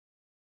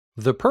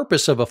The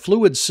purpose of a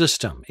fluid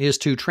system is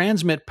to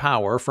transmit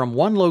power from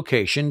one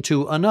location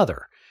to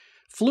another.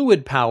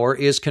 Fluid power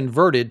is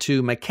converted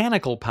to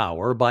mechanical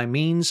power by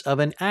means of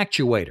an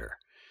actuator.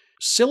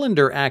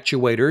 Cylinder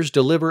actuators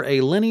deliver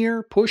a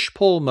linear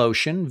push-pull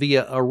motion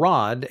via a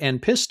rod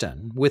and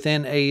piston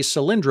within a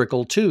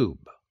cylindrical tube.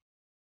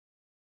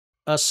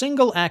 A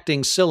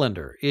single-acting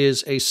cylinder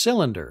is a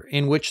cylinder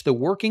in which the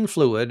working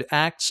fluid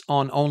acts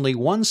on only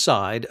one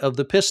side of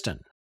the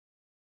piston.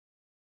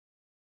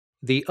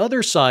 The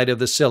other side of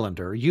the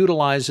cylinder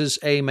utilizes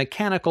a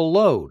mechanical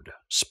load,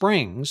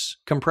 springs,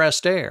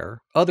 compressed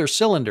air, other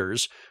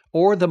cylinders,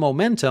 or the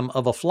momentum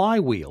of a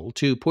flywheel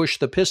to push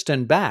the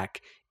piston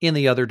back in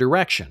the other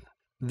direction.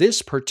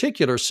 This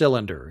particular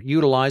cylinder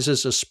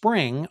utilizes a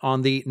spring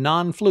on the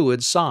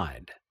non-fluid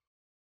side.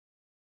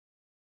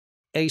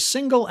 A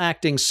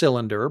single-acting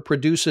cylinder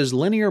produces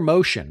linear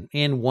motion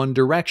in one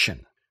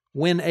direction.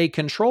 When a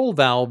control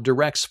valve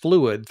directs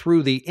fluid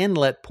through the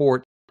inlet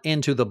port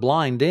into the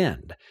blind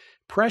end,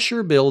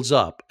 pressure builds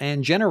up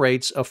and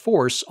generates a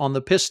force on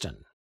the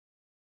piston.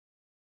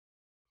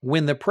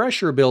 When the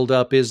pressure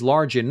buildup is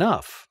large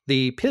enough,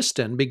 the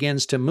piston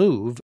begins to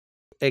move,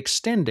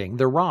 extending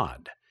the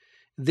rod.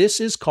 This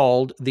is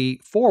called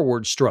the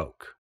forward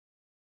stroke.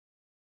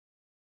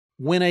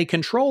 When a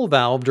control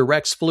valve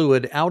directs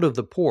fluid out of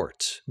the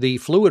port, the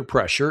fluid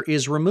pressure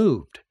is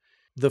removed.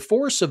 The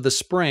force of the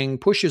spring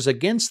pushes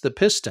against the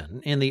piston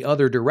in the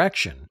other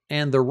direction,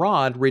 and the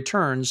rod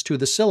returns to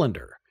the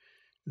cylinder.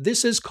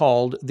 This is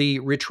called the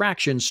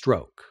retraction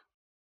stroke.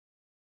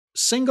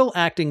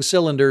 Single-acting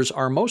cylinders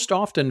are most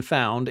often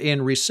found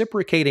in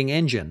reciprocating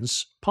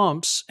engines,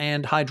 pumps,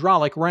 and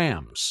hydraulic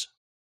rams.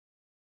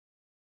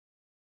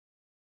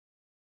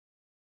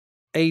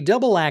 A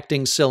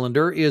double-acting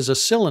cylinder is a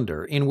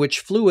cylinder in which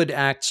fluid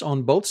acts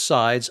on both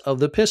sides of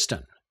the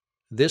piston.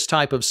 This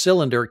type of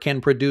cylinder can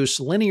produce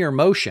linear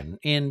motion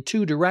in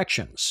two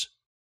directions.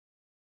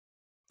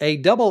 A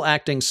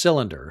double-acting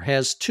cylinder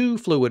has two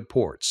fluid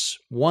ports,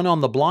 one on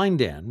the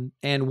blind end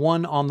and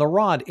one on the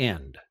rod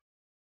end.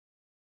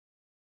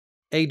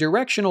 A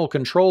directional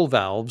control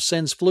valve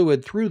sends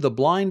fluid through the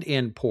blind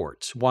end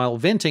port while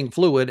venting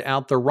fluid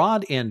out the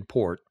rod end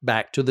port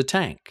back to the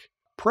tank.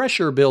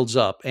 Pressure builds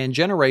up and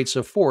generates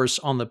a force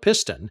on the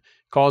piston,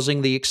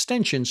 causing the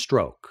extension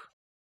stroke.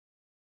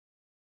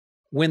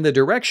 When the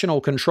directional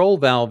control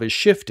valve is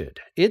shifted,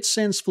 it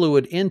sends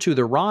fluid into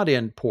the rod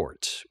end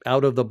port,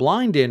 out of the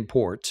blind end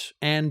port,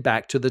 and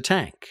back to the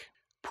tank.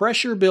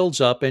 Pressure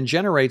builds up and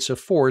generates a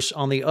force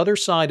on the other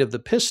side of the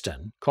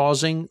piston,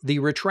 causing the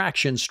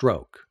retraction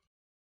stroke.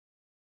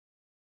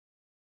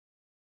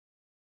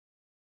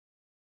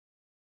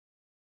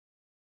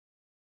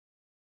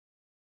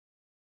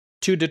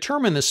 To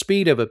determine the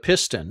speed of a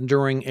piston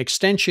during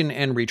extension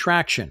and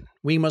retraction,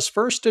 we must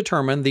first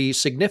determine the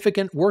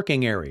significant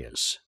working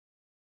areas.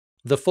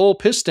 The full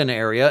piston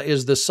area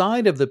is the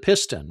side of the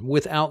piston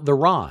without the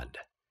rod.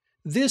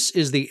 This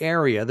is the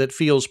area that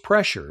feels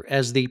pressure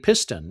as the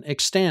piston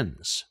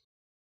extends.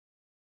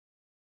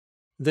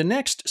 The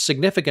next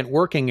significant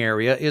working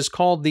area is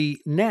called the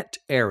net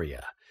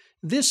area.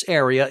 This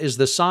area is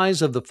the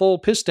size of the full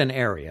piston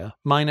area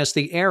minus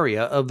the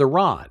area of the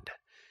rod.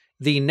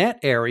 The net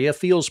area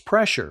feels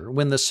pressure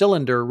when the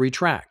cylinder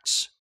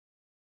retracts.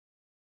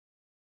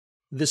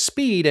 The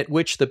speed at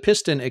which the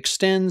piston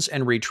extends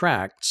and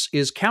retracts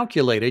is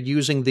calculated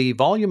using the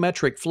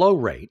volumetric flow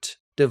rate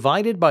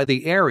divided by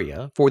the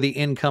area for the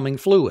incoming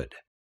fluid.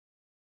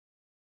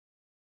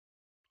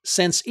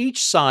 Since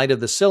each side of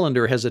the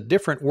cylinder has a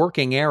different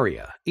working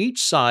area, each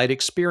side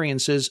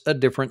experiences a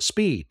different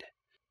speed.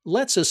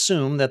 Let's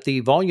assume that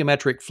the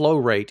volumetric flow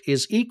rate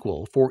is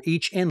equal for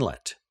each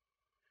inlet.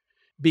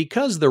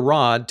 Because the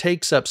rod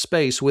takes up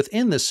space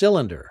within the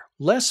cylinder,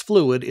 less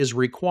fluid is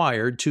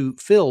required to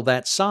fill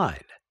that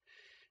side.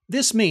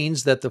 This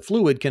means that the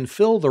fluid can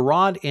fill the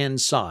rod end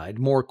side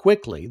more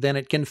quickly than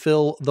it can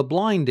fill the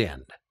blind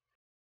end.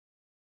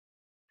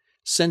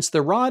 Since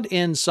the rod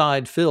end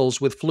side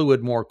fills with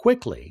fluid more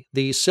quickly,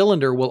 the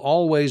cylinder will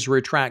always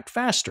retract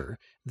faster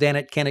than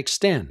it can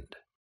extend.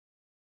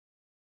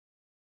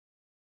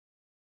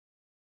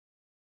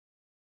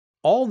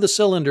 All the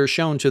cylinders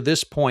shown to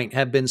this point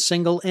have been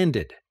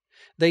single-ended.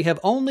 They have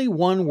only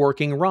one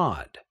working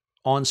rod.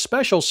 On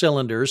special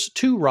cylinders,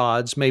 two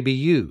rods may be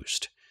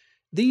used.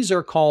 These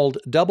are called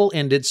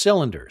double-ended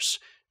cylinders.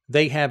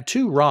 They have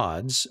two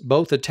rods,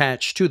 both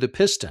attached to the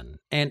piston,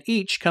 and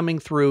each coming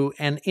through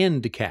an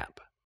end cap.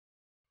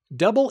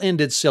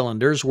 Double-ended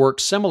cylinders work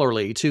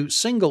similarly to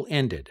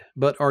single-ended,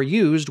 but are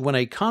used when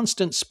a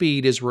constant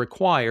speed is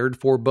required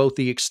for both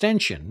the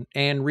extension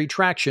and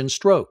retraction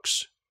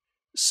strokes.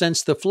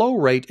 Since the flow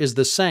rate is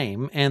the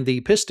same and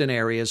the piston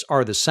areas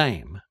are the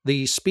same,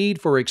 the speed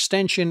for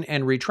extension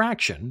and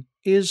retraction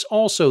is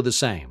also the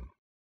same.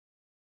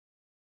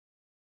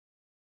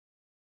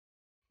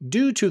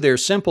 Due to their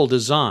simple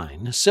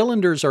design,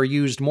 cylinders are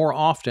used more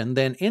often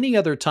than any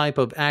other type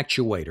of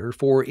actuator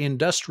for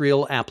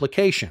industrial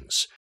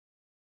applications.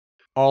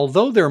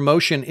 Although their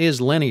motion is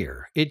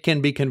linear, it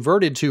can be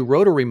converted to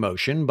rotary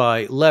motion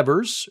by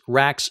levers,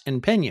 racks,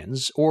 and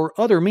pinions, or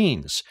other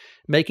means,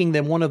 making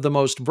them one of the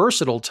most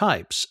versatile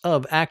types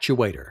of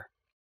actuator.